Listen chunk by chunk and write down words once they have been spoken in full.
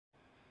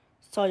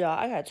So, y'all,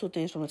 I got two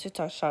things from the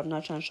TikTok shop. I'm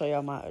not trying to show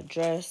y'all my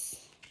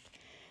address.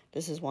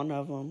 This is one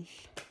of them.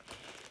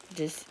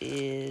 This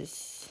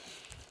is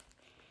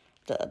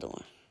the other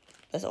one.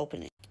 Let's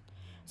open it.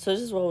 So, this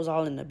is what was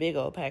all in the big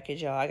old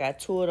package, y'all. I got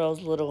two of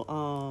those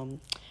little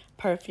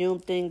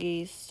perfume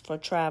thingies for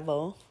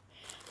travel.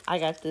 I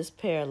got this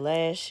pair of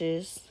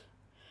lashes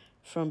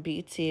from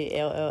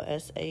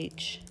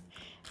BTLLSH.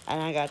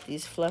 And I got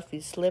these fluffy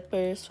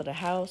slippers for the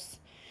house.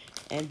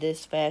 And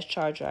this fast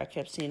charger I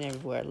kept seeing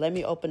everywhere. Let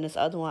me open this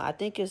other one. I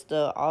think it's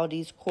the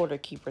Aldi's quarter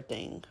keeper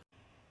thing.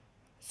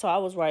 So I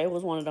was right. It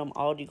was one of them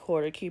Aldi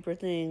quarter keeper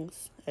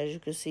things, as you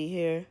can see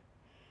here.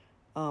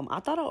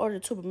 I thought I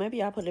ordered two, but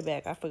maybe I put it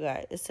back. I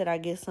forgot. It said I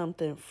get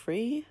something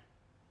free.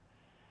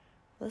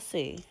 Let's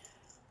see.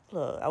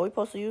 Look, are we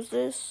supposed to use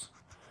this?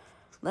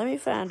 Let me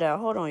find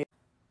out. Hold on.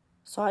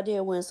 So I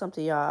did win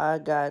something, y'all. I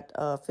got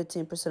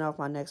 15% off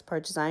my next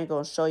purchase. I ain't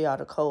gonna show y'all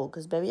the code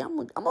because, baby, I'm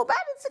gonna buy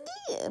this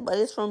again. But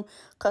it's from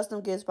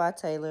Custom Gifts by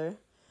Taylor.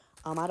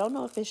 I don't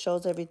know if it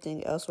shows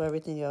everything else where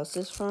everything else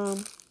is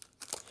from.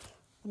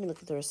 Let me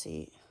look at the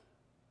receipt.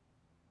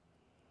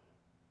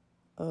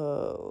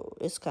 Oh,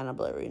 it's kind of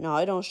blurry. No,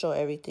 it don't show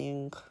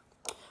everything.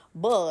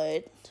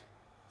 But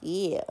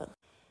yeah,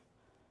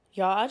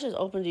 y'all, I just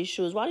opened these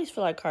shoes. Why these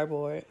feel like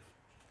cardboard?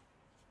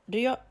 Do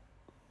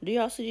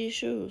y'all see these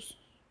shoes?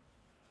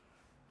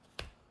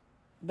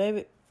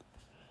 Baby,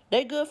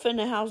 they good for in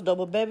the house though,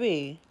 but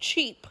baby,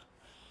 cheap.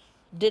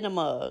 Dinner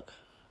mug.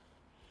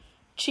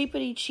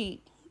 Cheapity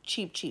cheap.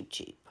 Cheap, cheap,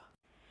 cheap.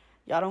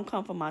 Y'all don't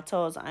come for my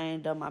toes. I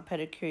ain't done my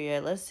pedicure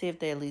yet. Let's see if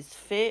they at least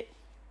fit.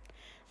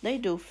 They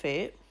do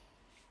fit.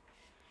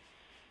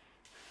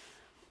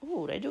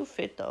 Ooh, they do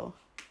fit though.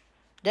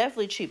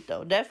 Definitely cheap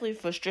though. Definitely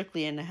for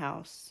strictly in the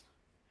house.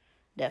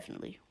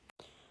 Definitely.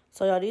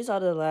 So y'all, these are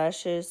the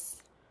lashes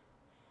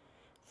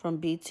from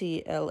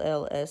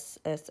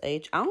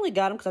BTLLSH. I only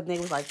got them because I think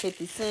it was like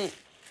 50 cents.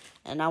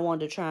 And I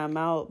wanted to try them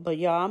out. But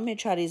y'all, I'm going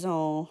to try these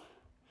on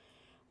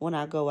when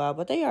I go out.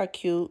 But they are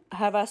cute.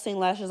 Have I seen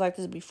lashes like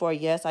this before?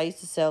 Yes, I used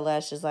to sell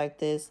lashes like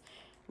this.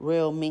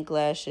 Real mink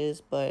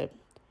lashes. But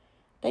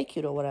they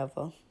cute or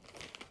whatever.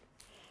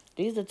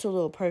 These are two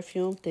little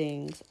perfume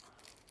things.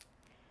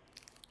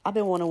 I've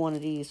been wanting one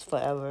of these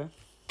forever.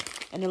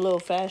 And a little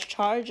fast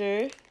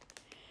charger.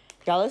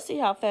 Y'all, let's see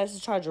how fast the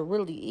charger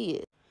really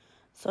is.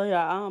 So, y'all,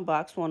 I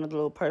unboxed one of the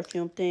little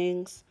perfume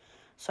things.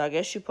 So, I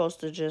guess you're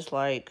supposed to just,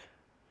 like,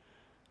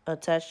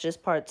 attach this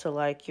part to,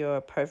 like, your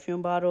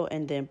perfume bottle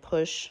and then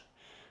push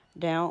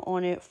down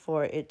on it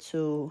for it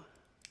to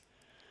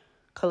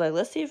collect.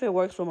 Let's see if it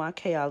works with my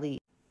K Ali.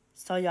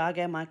 So, y'all, I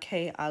got my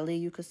K Ali.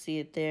 You can see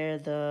it there,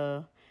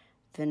 the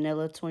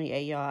Vanilla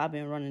 28. Y'all, I've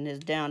been running this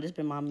down. This has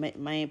been my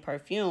main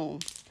perfume.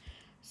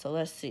 So,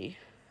 let's see.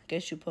 I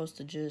guess you're supposed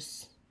to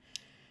just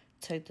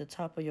take the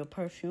top of your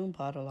perfume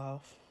bottle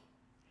off.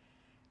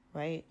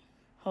 Right?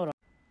 Hold on.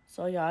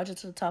 So, y'all, I just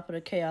took the top of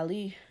the K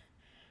Ali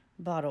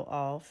bottle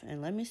off.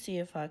 And let me see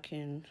if I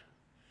can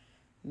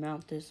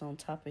mount this on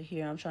top of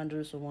here. I'm trying to do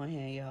this with one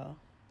hand, y'all.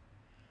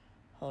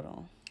 Hold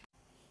on.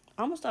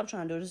 I'm going to stop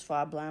trying to do this before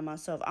I blind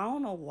myself. I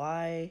don't know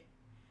why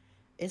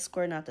it's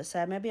squirting out the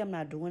side. Maybe I'm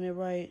not doing it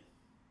right.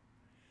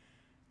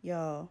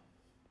 Y'all,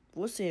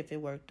 we'll see if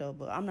it worked, though.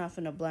 But I'm not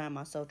finna blind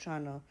myself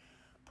trying to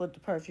put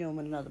the perfume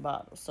in another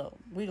bottle. So,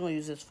 we're going to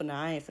use this for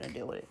now. I ain't finna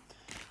deal with it.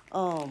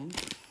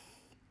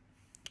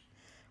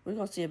 We're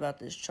going to see about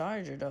this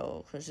charger,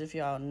 though. Because if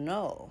y'all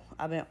know,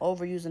 I've been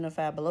overusing the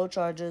Five Below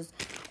chargers.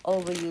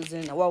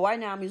 Overusing... Well, right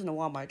now I'm using the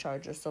Walmart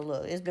charger. So,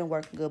 look, it's been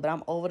working good. But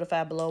I'm over the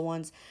Five Below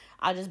ones.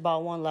 I just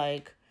bought one,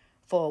 like,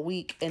 for a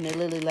week. And it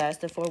literally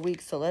lasted for a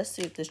week. So, let's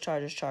see if this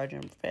charger's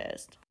charging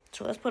fast.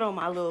 So, let's put on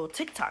my little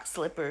TikTok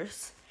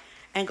slippers.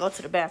 And go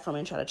to the bathroom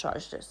and try to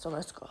charge this. So,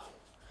 let's go.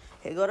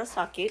 Here go the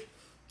socket.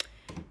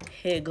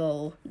 Here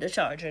go the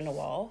charger in the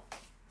wall.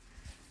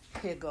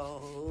 Here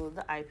go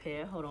the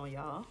iPad. Hold on,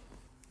 y'all.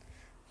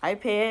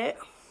 iPad,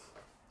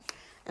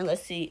 and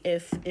let's see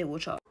if it will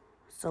charge.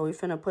 So we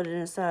finna put it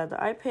inside the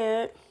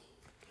iPad.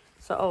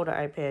 It's an older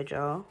iPad,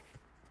 y'all.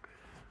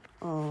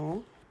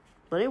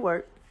 But it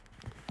worked.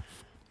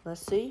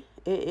 Let's see.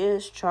 It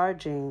is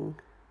charging.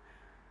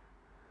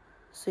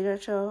 See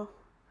that, y'all?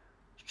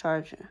 It's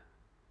charging.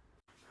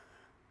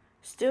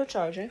 Still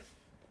charging.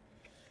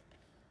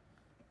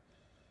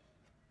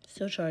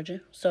 Still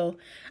charging. So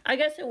I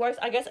guess it works.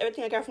 I guess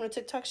everything I got from the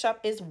TikTok shop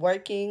is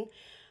working.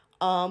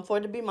 For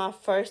it to be my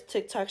first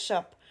TikTok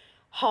shop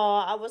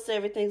haul, I would say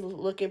everything's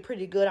looking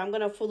pretty good. I'm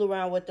going to fool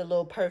around with the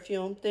little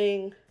perfume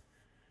thing.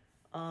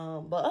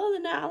 But other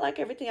than that, I like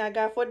everything I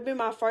got. For it to be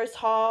my first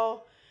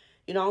haul,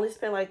 you know, I only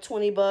spent like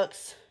 20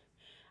 bucks.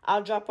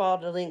 I'll drop all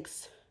the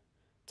links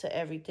to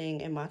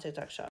everything in my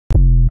TikTok shop.